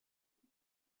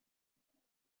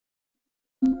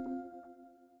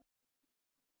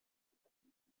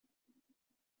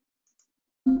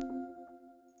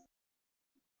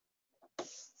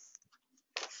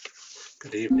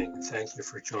Good evening. Thank you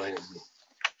for joining me.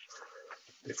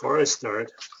 Before I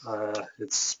start, I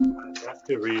have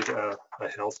to read a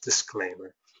health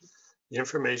disclaimer. The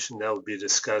information that will be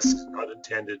discussed is not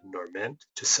intended nor meant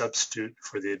to substitute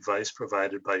for the advice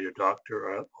provided by your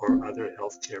doctor or other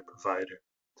healthcare provider,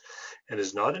 and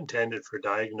is not intended for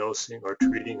diagnosing or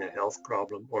treating a health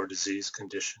problem or disease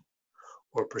condition,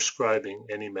 or prescribing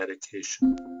any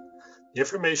medication. The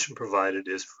information provided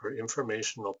is for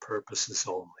informational purposes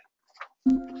only.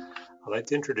 I'd like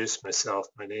to introduce myself.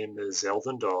 My name is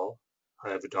Eldon Dahl. I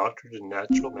have a doctorate in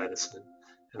natural medicine,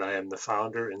 and I am the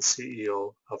founder and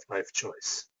CEO of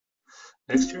LifeChoice.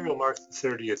 Next year will mark the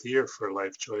 30th year for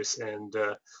LifeChoice, and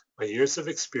my years of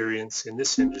experience in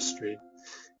this industry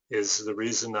is the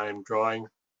reason I'm drawing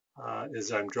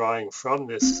from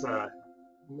this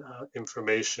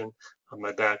information of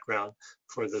my background.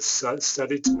 For the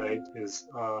study tonight is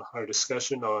our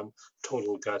discussion on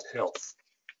total gut health.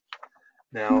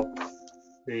 Now,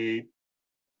 the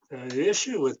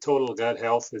issue with total gut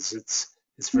health is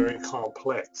it's very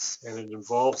complex, and it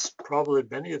involves probably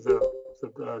many of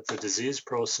the disease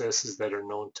processes that are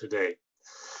known today.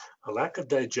 A lack of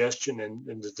digestion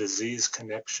and the disease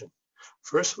connection.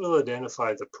 First, we'll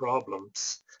identify the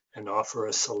problems and offer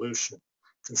a solution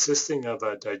consisting of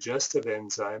a digestive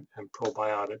enzyme and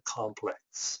probiotic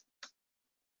complex.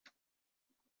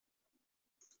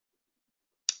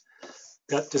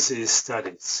 Gut disease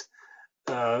studies.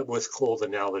 With cold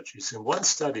and allergies. In one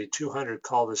study, 200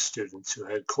 college students who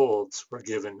had colds were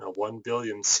given a 1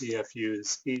 billion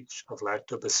CFUs each of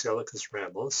Lactobacillus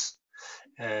rhamnosus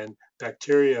and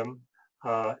Bacterium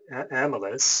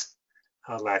amylis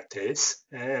lactase,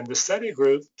 and the study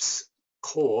group's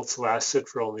colds lasted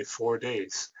for only 4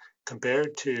 days,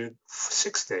 compared to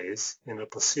 6 days in a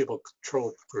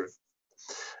placebo-controlled group.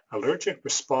 Allergic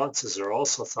responses are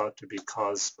also thought to be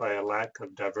caused by a lack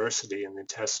of diversity in the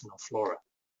intestinal flora.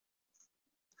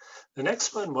 The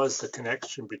next one was the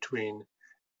connection between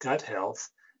gut health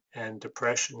and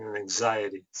depression and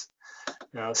anxieties.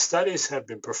 Now, studies have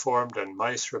been performed on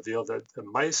mice reveal that the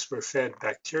mice were fed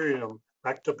Bacterium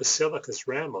Lactobacillus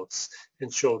rhamnosus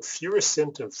and showed fewer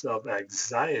symptoms of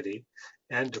anxiety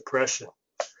and depression.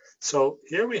 So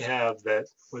here we have that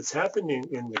what's happening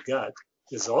in the gut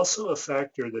is also a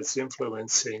factor that's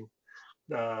influencing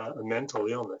mental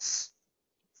illness.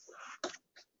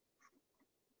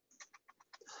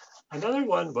 Another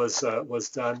one was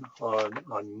done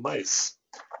on mice.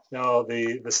 Now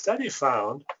the study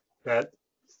found that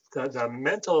the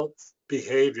mental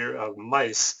behavior of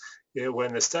mice,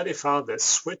 when the study found that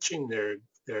switching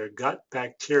their gut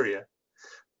bacteria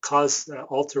caused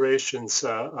alterations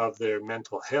of their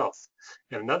mental health.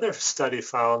 And another study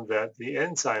found that the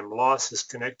enzyme loss is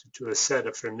connected to a set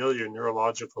of familiar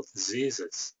neurological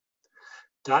diseases.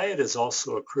 Diet is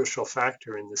also a crucial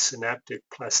factor in the synaptic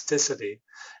plasticity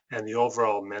and the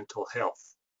overall mental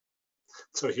health.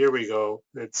 So here we go.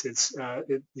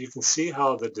 You can see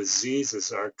how the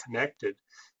diseases are connected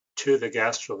to the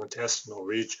gastrointestinal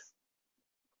region.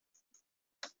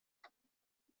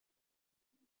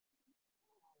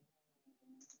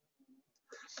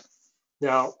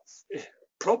 Now,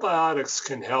 probiotics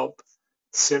can help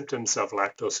symptoms of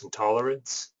lactose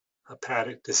intolerance,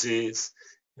 hepatic disease,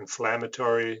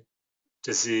 inflammatory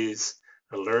disease,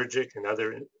 allergic and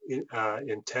other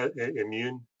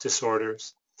immune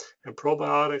disorders. And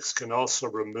probiotics can also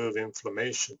remove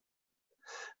inflammation.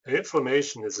 Now,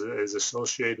 inflammation is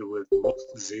associated with most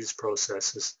disease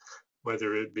processes,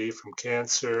 whether it be from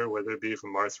cancer, whether it be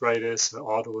from arthritis,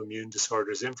 autoimmune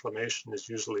disorders. Inflammation is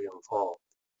usually involved.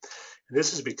 And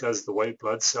this is because the white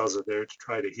blood cells are there to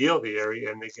try to heal the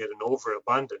area, and they get an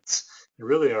overabundance. And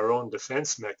really our own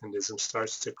defense mechanism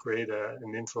starts to create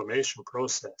an inflammation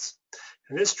process.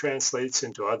 And this translates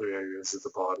into other areas of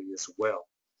the body as well.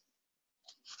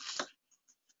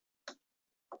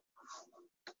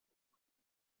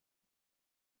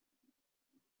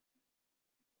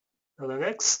 Now the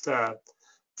next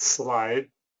slide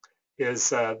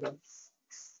is I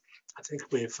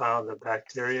think we found that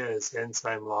bacteria is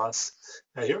enzyme loss.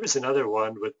 Now here was another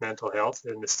one with mental health,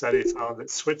 and the study found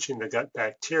that switching the gut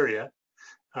bacteria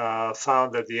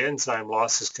found that the enzyme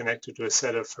loss is connected to a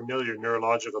set of familiar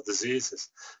neurological diseases.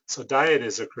 So diet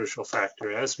is a crucial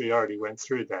factor, as we already went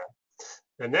through that.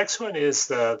 The next one is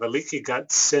the leaky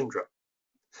gut syndrome.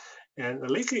 And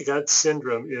the leaky gut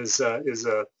syndrome is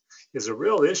a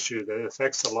real issue that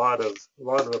affects a lot of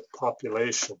the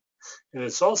population. And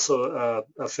it also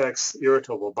affects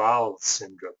irritable bowel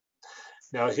syndrome.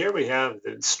 Now here we have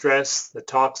the stress, the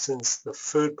toxins, the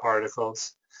food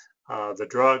particles, the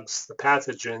drugs, the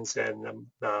pathogens, and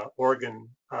the organ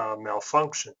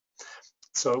malfunction.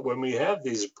 So when we have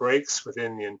these breaks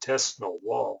within the intestinal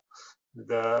wall,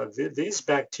 these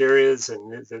bacteria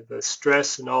and the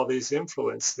stress and all these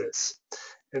influence this.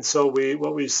 And so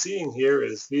what we're seeing here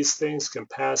is these things can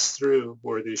pass through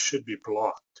where they should be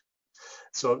blocked.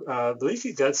 So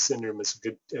leaky gut syndrome is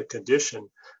a condition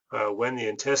when the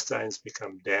intestines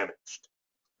become damaged.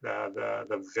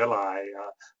 The villi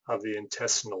of the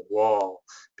intestinal wall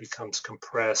becomes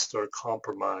compressed or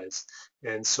compromised,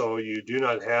 and so you do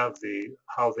not have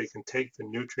how they can take the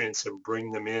nutrients and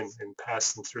bring them in and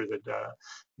pass them through the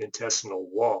intestinal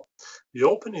wall. The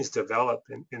openings develop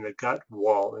in the gut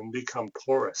wall and become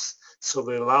porous, so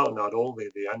they allow not only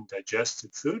the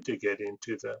undigested food to get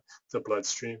into the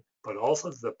bloodstream, but also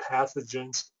the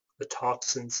pathogens, the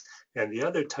toxins, and the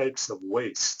other types of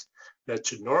waste that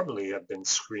should normally have been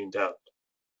screened out.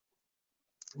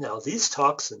 Now, these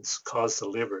toxins cause the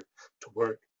liver to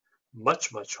work much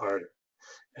harder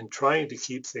and trying to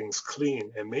keep things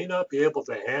clean and may not be able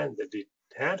to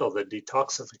handle the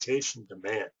detoxification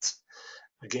demands.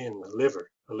 Again, the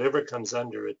liver comes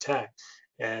under attack,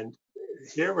 and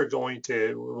here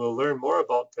we'll learn more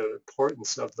about the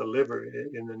importance of the liver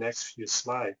in the next few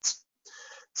slides.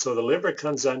 So the liver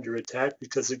comes under attack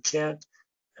because it can't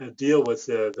deal with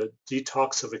the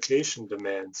detoxification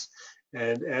demands,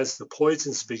 and as the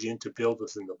poisons begin to build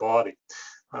within the body.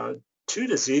 Two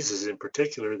diseases in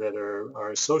particular that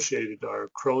are associated are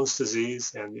Crohn's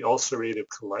disease and the ulcerative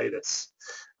colitis.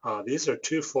 These are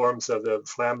two forms of the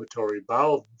inflammatory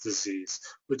bowel disease,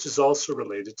 which is also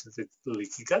related to the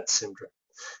leaky gut syndrome.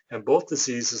 And both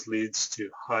diseases leads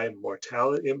to high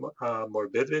mortality,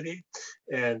 morbidity,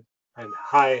 and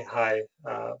high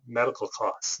medical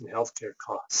costs and healthcare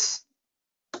costs.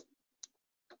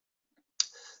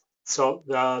 So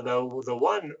the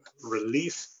one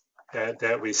relief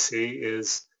that we see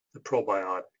is the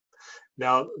probiotic.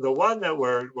 Now, the one that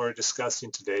we're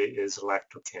discussing today is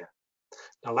Lactocan.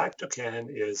 Now, Lactocan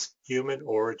is human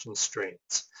origin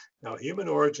strains. Now, human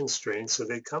origin strains, so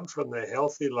they come from the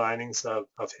healthy linings of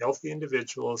healthy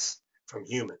individuals from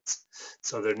humans.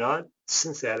 So they're not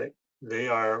synthetic. They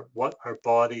are what our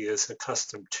body is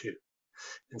accustomed to.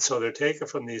 And so they're taken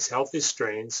from these healthy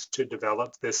strains to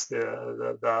develop the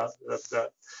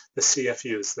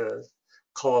CFUs, the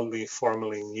colony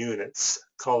forming units.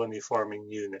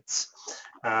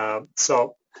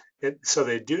 So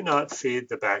they do not feed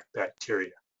the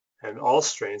bacteria. And all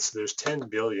strains, so there's 10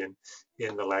 billion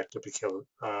in the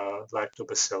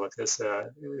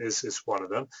Lactobacillus is one of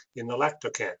them, in the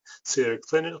Lactocan. So they're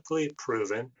clinically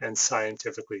proven and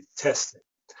scientifically tested.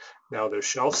 Now they're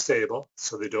shelf stable,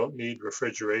 so they don't need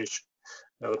refrigeration.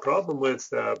 Now the problem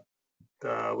with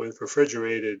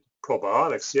refrigerated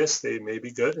probiotics, yes, they may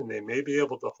be good and they may be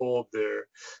able to hold their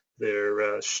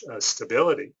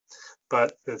stability,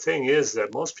 but the thing is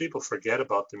that most people forget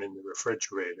about them in the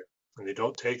refrigerator and they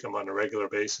don't take them on a regular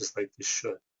basis like they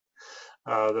should.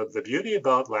 The beauty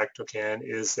about Lactocan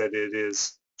is that it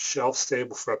is shelf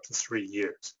stable for up to 3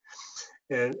 years.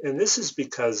 And this is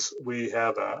because we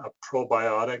have a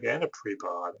probiotic and a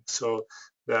prebiotic. So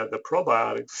the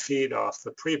probiotic feed off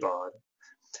the prebiotic.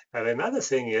 And another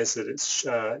thing is that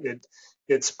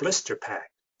it's blister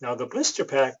packed. Now the blister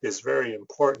pack is very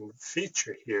important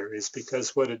feature here is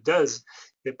because what it does,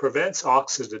 it prevents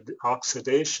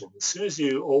oxidation. As soon as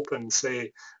you open,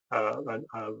 say,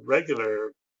 a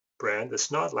regular brand that's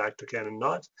not Lactocan and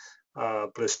not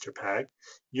blister pack,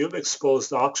 you've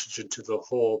exposed oxygen to the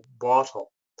whole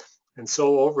bottle. And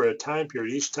so over a time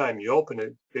period, each time you open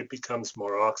it, it becomes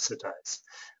more oxidized.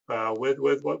 With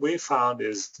what we found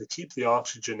is to keep the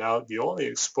oxygen out, you only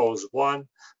expose one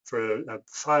for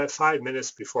 5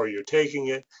 minutes before you're taking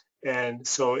it, and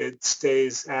so it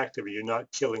stays active. You're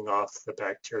not killing off the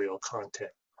bacterial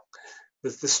content.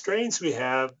 The strains we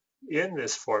have in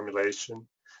this formulation,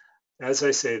 as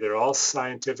I say, they're all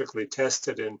scientifically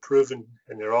tested and proven,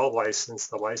 and they're all licensed.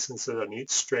 The licenses on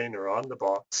each strain are on the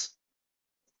box.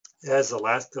 It has the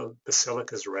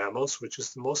Lactobacillus rhamnos, which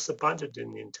is the most abundant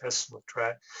in the intestinal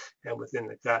tract and within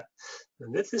the gut.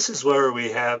 And this is where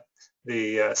we have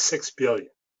the 6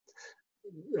 billion.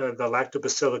 The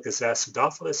Lactobacillus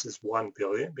acidophilus is 1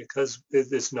 billion because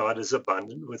it is not as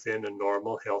abundant within a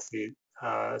normal, healthy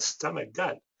stomach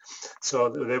gut. So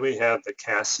then we have the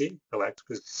cassie, the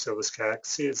Lactobacillus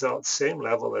cassie is at the same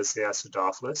level as the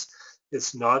acidophilus.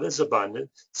 It's not as abundant,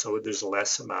 so there's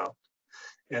less amount.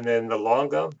 And then the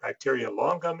longum, Bacteria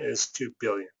longum, is 2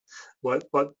 billion. What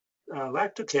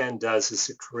Lactocan does is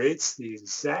it creates the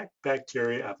exact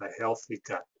bacteria of a healthy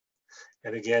gut.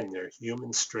 And again, they're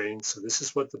human strains, so this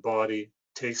is what the body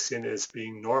takes in as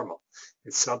being normal.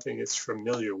 It's something it's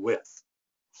familiar with.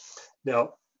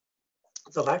 Now,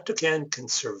 The lactocan can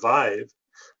survive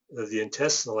the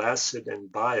intestinal acid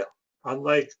and bile,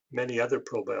 unlike many other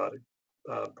probiotic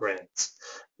brands.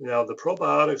 Now, the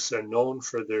probiotics are known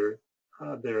for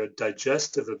their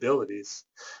digestive abilities,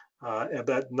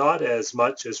 but not as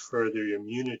much as for their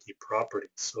immunity properties.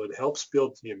 So it helps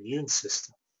build the immune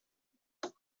system.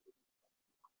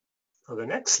 So the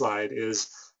next slide is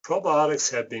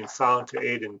probiotics have been found to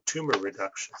aid in tumor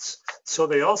reductions. So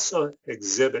they also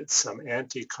exhibit some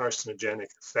anti-carcinogenic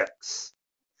effects.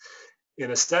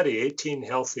 In a study, 18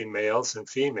 healthy males and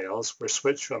females were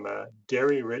switched from a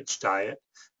dairy-rich diet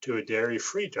to a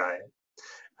dairy-free diet.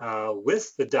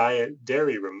 With the diet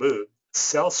dairy removed,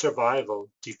 cell survival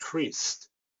decreased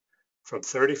from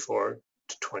 34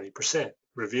 to 20%,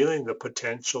 revealing the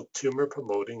potential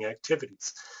tumor-promoting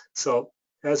activities. So,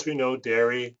 as we know,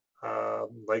 dairy,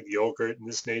 like yogurt in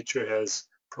this nature, has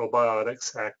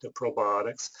probiotics, active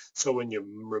probiotics. So when you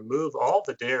remove all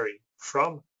the dairy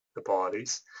from the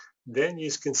bodies, then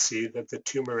you can see that the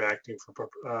tumor-acting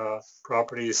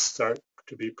properties start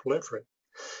to be proliferate.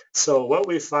 So what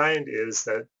we find is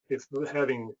that if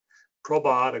having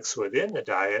probiotics within the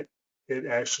diet, it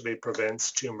actually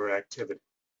prevents tumor activity.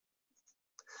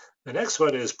 The next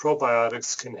one is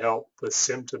probiotics can help with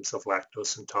symptoms of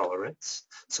lactose intolerance.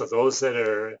 So those that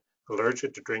are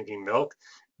allergic to drinking milk,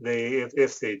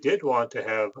 if they did want to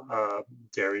have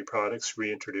dairy products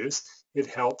reintroduced, it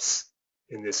helps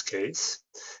in this case.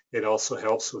 It also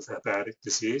helps with hepatic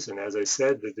disease. And as I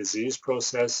said, the disease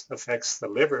process affects the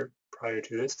liver prior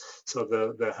to this. So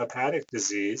the hepatic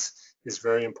disease is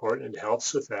very important. It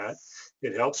helps with that.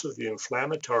 It helps with the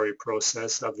inflammatory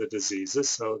process of the diseases.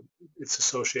 So it's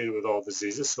associated with all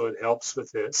diseases. So it helps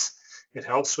with this. It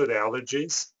helps with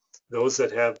allergies. Those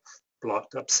that have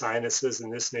blocked up sinuses in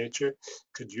this nature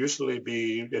could usually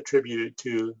be attributed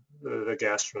to the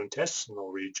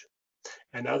gastrointestinal region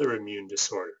and other immune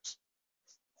disorders.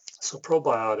 So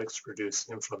probiotics reduce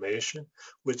inflammation,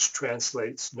 which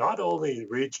translates not only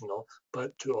regional,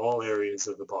 but to all areas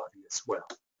of the body as well.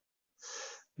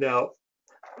 Now,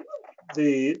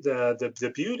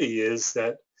 the beauty is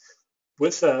that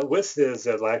with the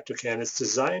lactocan, it's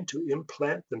designed to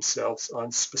implant themselves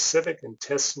on specific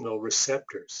intestinal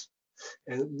receptors.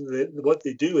 And what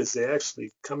they do is they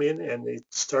actually come in and they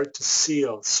start to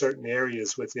seal certain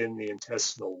areas within the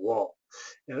intestinal wall.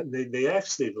 And they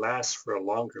actually last for a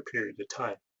longer period of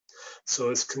time. So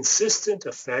it's consistent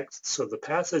effect, so the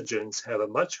pathogens have a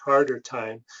much harder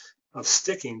time of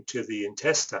sticking to the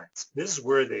intestines. This is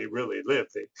where they really live.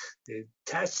 They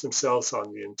attach themselves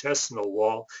on the intestinal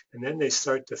wall, and then they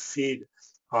start to feed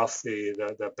off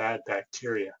the bad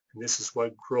bacteria. And this is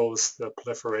what grows the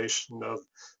proliferation of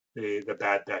the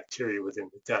bad bacteria within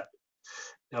the gut.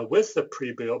 Now with the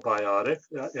prebiotic,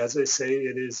 as I say,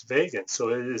 it is vegan. So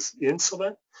it is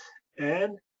insulin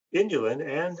and inulin,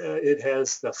 and it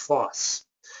has the FOS.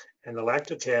 And the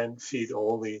lactocan feed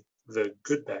only the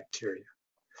good bacteria.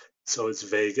 So it's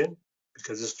vegan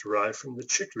because it's derived from the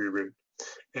chicory root,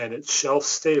 and it's shelf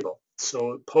stable.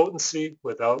 So potency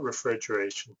without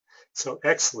refrigeration. So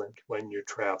excellent when you're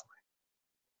traveling.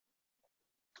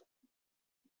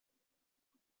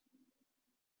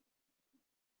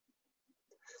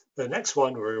 The next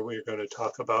one we're going to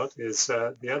talk about is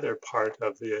the other part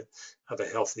of a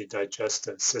healthy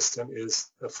digestive system is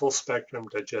the full spectrum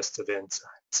digestive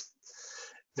enzymes.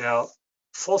 Now,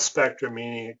 full spectrum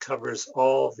meaning it covers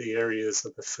all the areas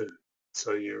of the food.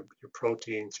 So your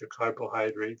proteins, your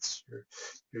carbohydrates,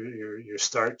 your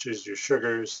starches, your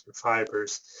sugars, your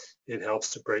fibers, it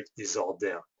helps to break these all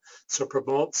down. So it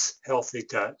promotes healthy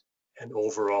gut and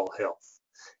overall health,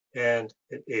 and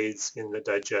it aids in the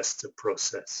digestive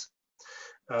process.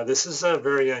 This is a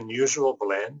very unusual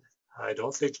blend. I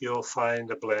don't think you'll find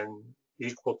a blend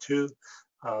equal to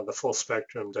the full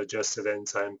spectrum digestive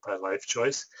enzyme by Life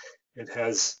Choice. It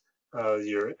has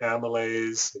your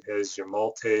amylase, it has your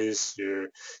maltase,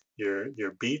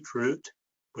 your beetroot,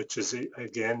 which is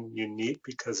again unique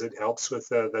because it helps with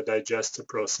the digestive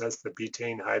process, the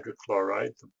betaine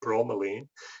hydrochloride, the bromelain.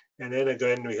 And then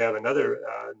again, we have another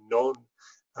known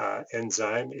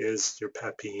enzyme is your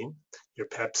papain, your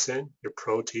pepsin, your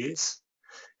protease.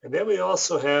 And then we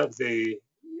also have the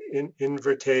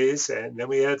invertase, and then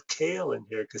we have kale in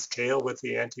here because kale with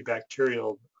the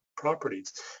antibacterial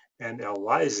properties, and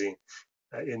L-lysine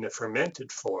in the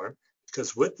fermented form,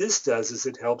 because what this does is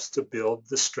it helps to build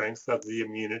the strength of the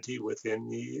immunity within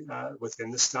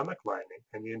the stomach lining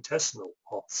and the intestinal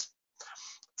walls.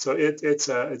 So it's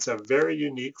a very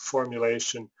unique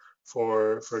formulation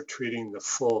for treating the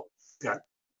full gut.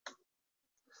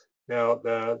 Now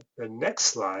the next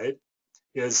slide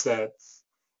is that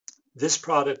this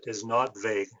product is not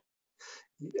vegan.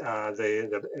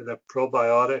 the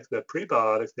probiotic, the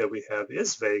prebiotic that we have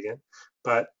is vegan,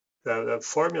 but the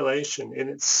formulation in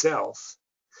itself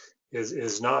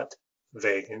is not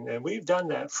vegan, and we've done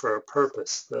that for a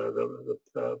purpose.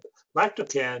 The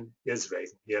lactocan is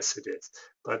vegan, yes it is,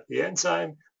 but the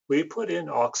enzyme, we put in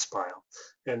ox bile,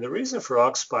 and the reason for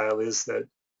ox bile is that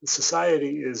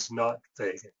society is not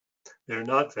vegan. They're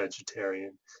not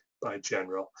vegetarian by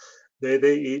general.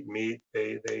 They eat meat.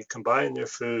 They combine their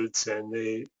foods, and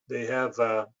they have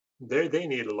they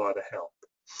need a lot of help.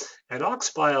 And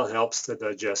ox bile helps the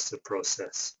digestive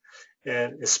process,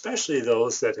 and especially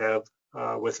those that have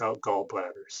without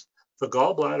gallbladders. The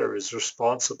gallbladder is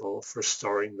responsible for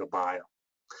storing the bile.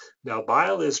 Now,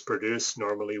 bile is produced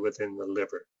normally within the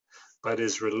liver, but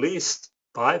is released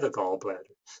by the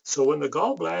gallbladder. So when the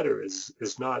gallbladder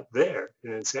is not there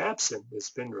and it's absent, it's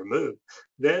been removed,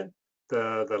 then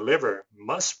the liver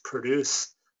must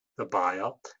produce the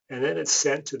bile, and then it's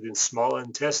sent to the small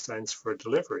intestines for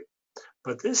delivery.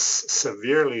 But this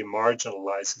severely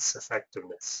marginalizes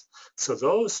effectiveness. So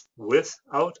those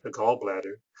without a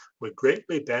gallbladder would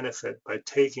greatly benefit by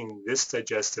taking this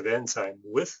digestive enzyme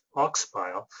with ox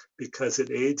bile, because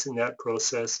it aids in that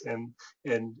process and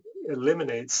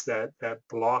eliminates that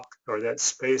block or that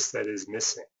space that is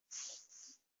missing.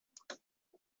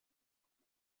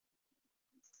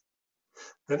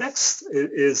 The next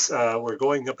is we're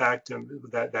going back to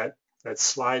that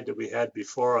slide that we had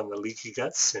before on the leaky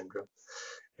gut syndrome.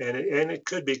 And it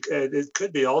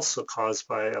could be also caused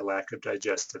by a lack of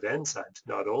digestive enzymes,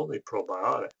 not only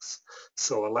probiotics.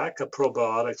 So a lack of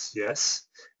probiotics, yes,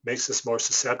 makes us more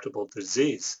susceptible to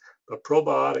disease. But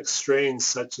probiotic strains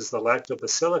such as the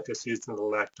lactobacillus used in the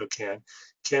lactocan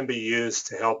can be used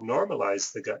to help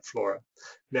normalize the gut flora.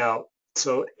 Now,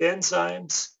 so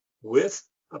enzymes with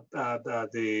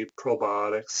the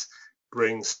probiotics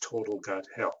brings total gut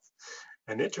health.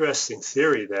 An interesting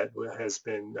theory that has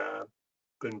been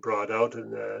brought out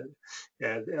and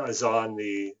is on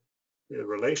the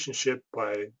relationship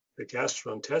by the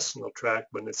gastrointestinal tract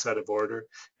when it's out of order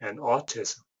and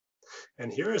autism.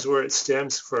 And here is where it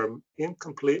stems from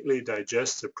incompletely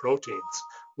digested proteins,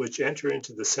 which enter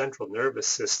into the central nervous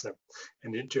system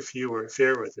and interfere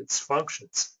with its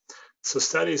functions. So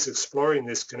studies exploring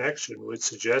this connection would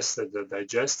suggest that the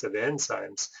digestive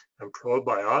enzymes and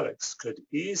probiotics could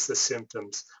ease the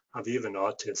symptoms of even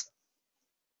autism.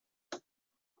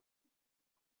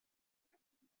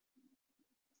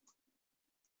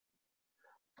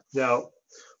 Now,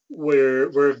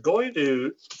 we're going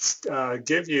to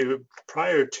give you,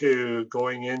 prior to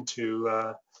going into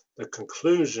the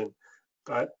conclusion,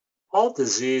 but all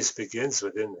disease begins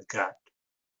within the gut.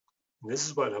 And this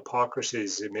is what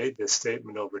Hippocrates made this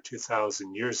statement over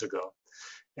 2,000 years ago.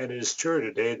 And it is truer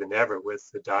today than ever with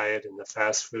the diet and the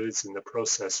fast foods and the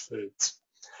processed foods.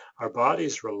 Our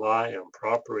bodies rely on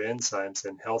proper enzymes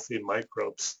and healthy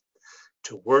microbes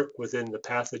to work within the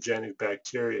pathogenic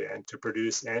bacteria and to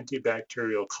produce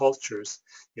antibacterial cultures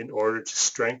in order to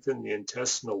strengthen the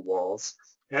intestinal walls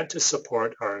and to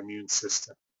support our immune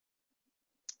system.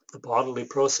 The bodily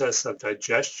process of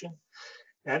digestion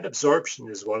and absorption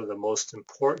is one of the most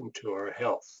important to our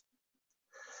health.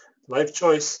 Life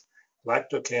Choice,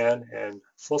 Lactocan, and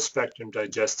full spectrum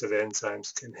digestive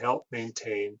enzymes can help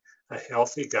maintain a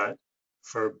healthy gut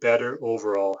for better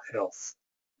overall health.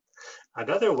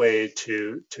 Another way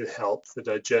to help the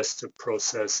digestive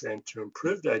process and to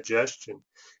improve digestion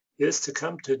is to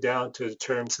come down to the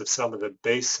terms of some of the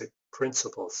basic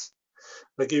principles.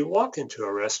 Like you walk into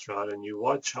a restaurant and you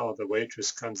watch how the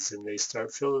waitress comes in, they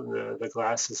start filling the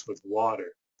glasses with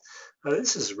water. Now,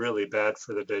 this is really bad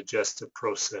for the digestive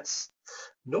process.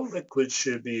 No liquid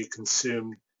should be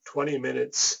consumed 20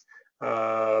 minutes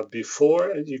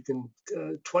before,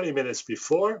 20 minutes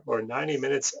before or 90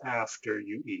 minutes after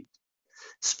you eat,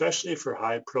 especially for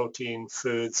high protein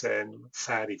foods and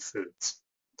fatty foods.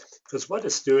 Because what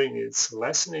it's doing is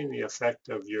lessening the effect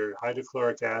of your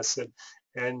hydrochloric acid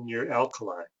and your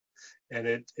alkaline. And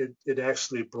it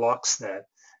actually blocks that.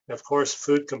 And of course,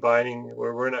 food combining,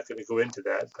 we're not going to go into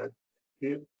that, but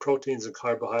proteins and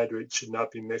carbohydrates should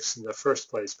not be mixed in the first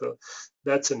place, but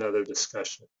that's another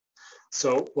discussion.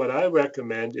 So what I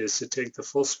recommend is to take the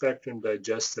full spectrum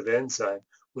digestive enzyme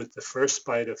with the first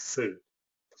bite of food.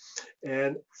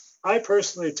 And I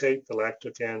personally take the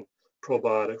Lactocan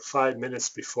probiotic 5 minutes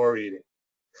before eating.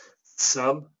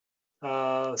 Some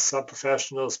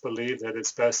professionals believe that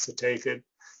it's best to take it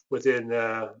within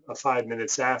 5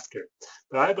 minutes after.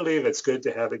 But I believe it's good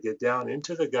to have it get down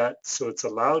into the gut so it's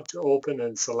allowed to open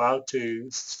and it's allowed to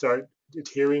start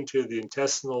adhering to the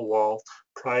intestinal wall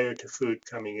prior to food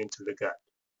coming into the gut.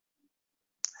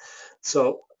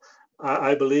 So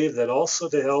I believe that also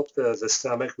to help the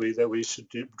stomach, that we should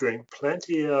drink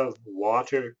plenty of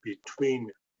water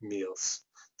between meals.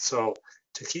 So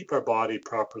to keep our body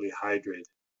properly hydrated.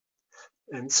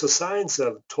 And so signs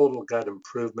of total gut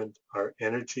improvement are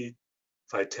energy,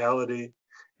 vitality,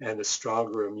 and a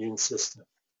stronger immune system.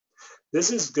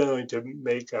 This is going to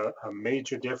make a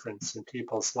major difference in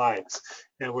people's lives.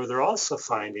 And where they're also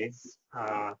finding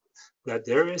that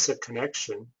there is a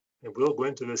connection, and we'll go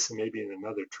into this maybe in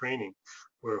another training,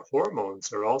 where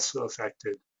hormones are also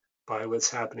affected by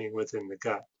what's happening within the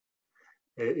gut.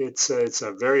 It's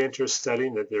a very interesting study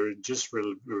that they're just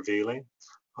revealing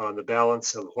on the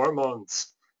balance of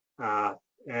hormones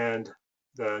and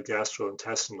the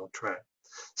gastrointestinal tract.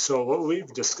 So what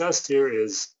we've discussed here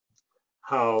is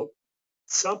how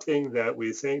something that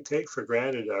we take for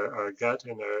granted, our gut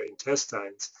and our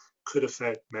intestines, could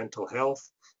affect mental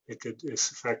health. It could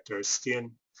affect our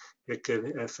skin. It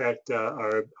could affect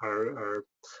our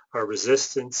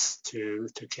resistance to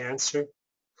cancer.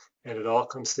 And it all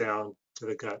comes down to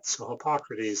the gut. So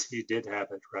Hippocrates, he did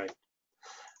have it right.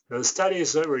 Now, the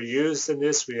studies that were used in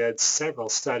this, we had several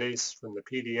studies from the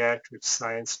Pediatric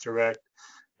Science Direct,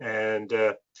 and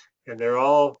they're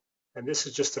all, and this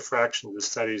is just a fraction of the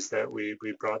studies that we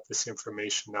brought this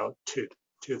information out to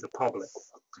the public.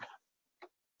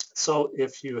 So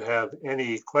if you have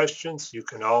any questions, you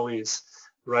can always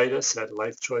write us at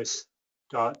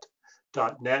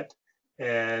lifechoice.net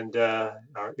and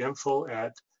our info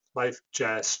at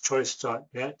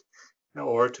lifechoice.net,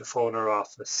 or to phone our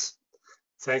office.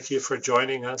 Thank you for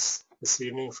joining us this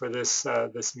evening for this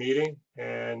meeting,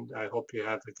 and I hope you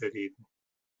have a good evening.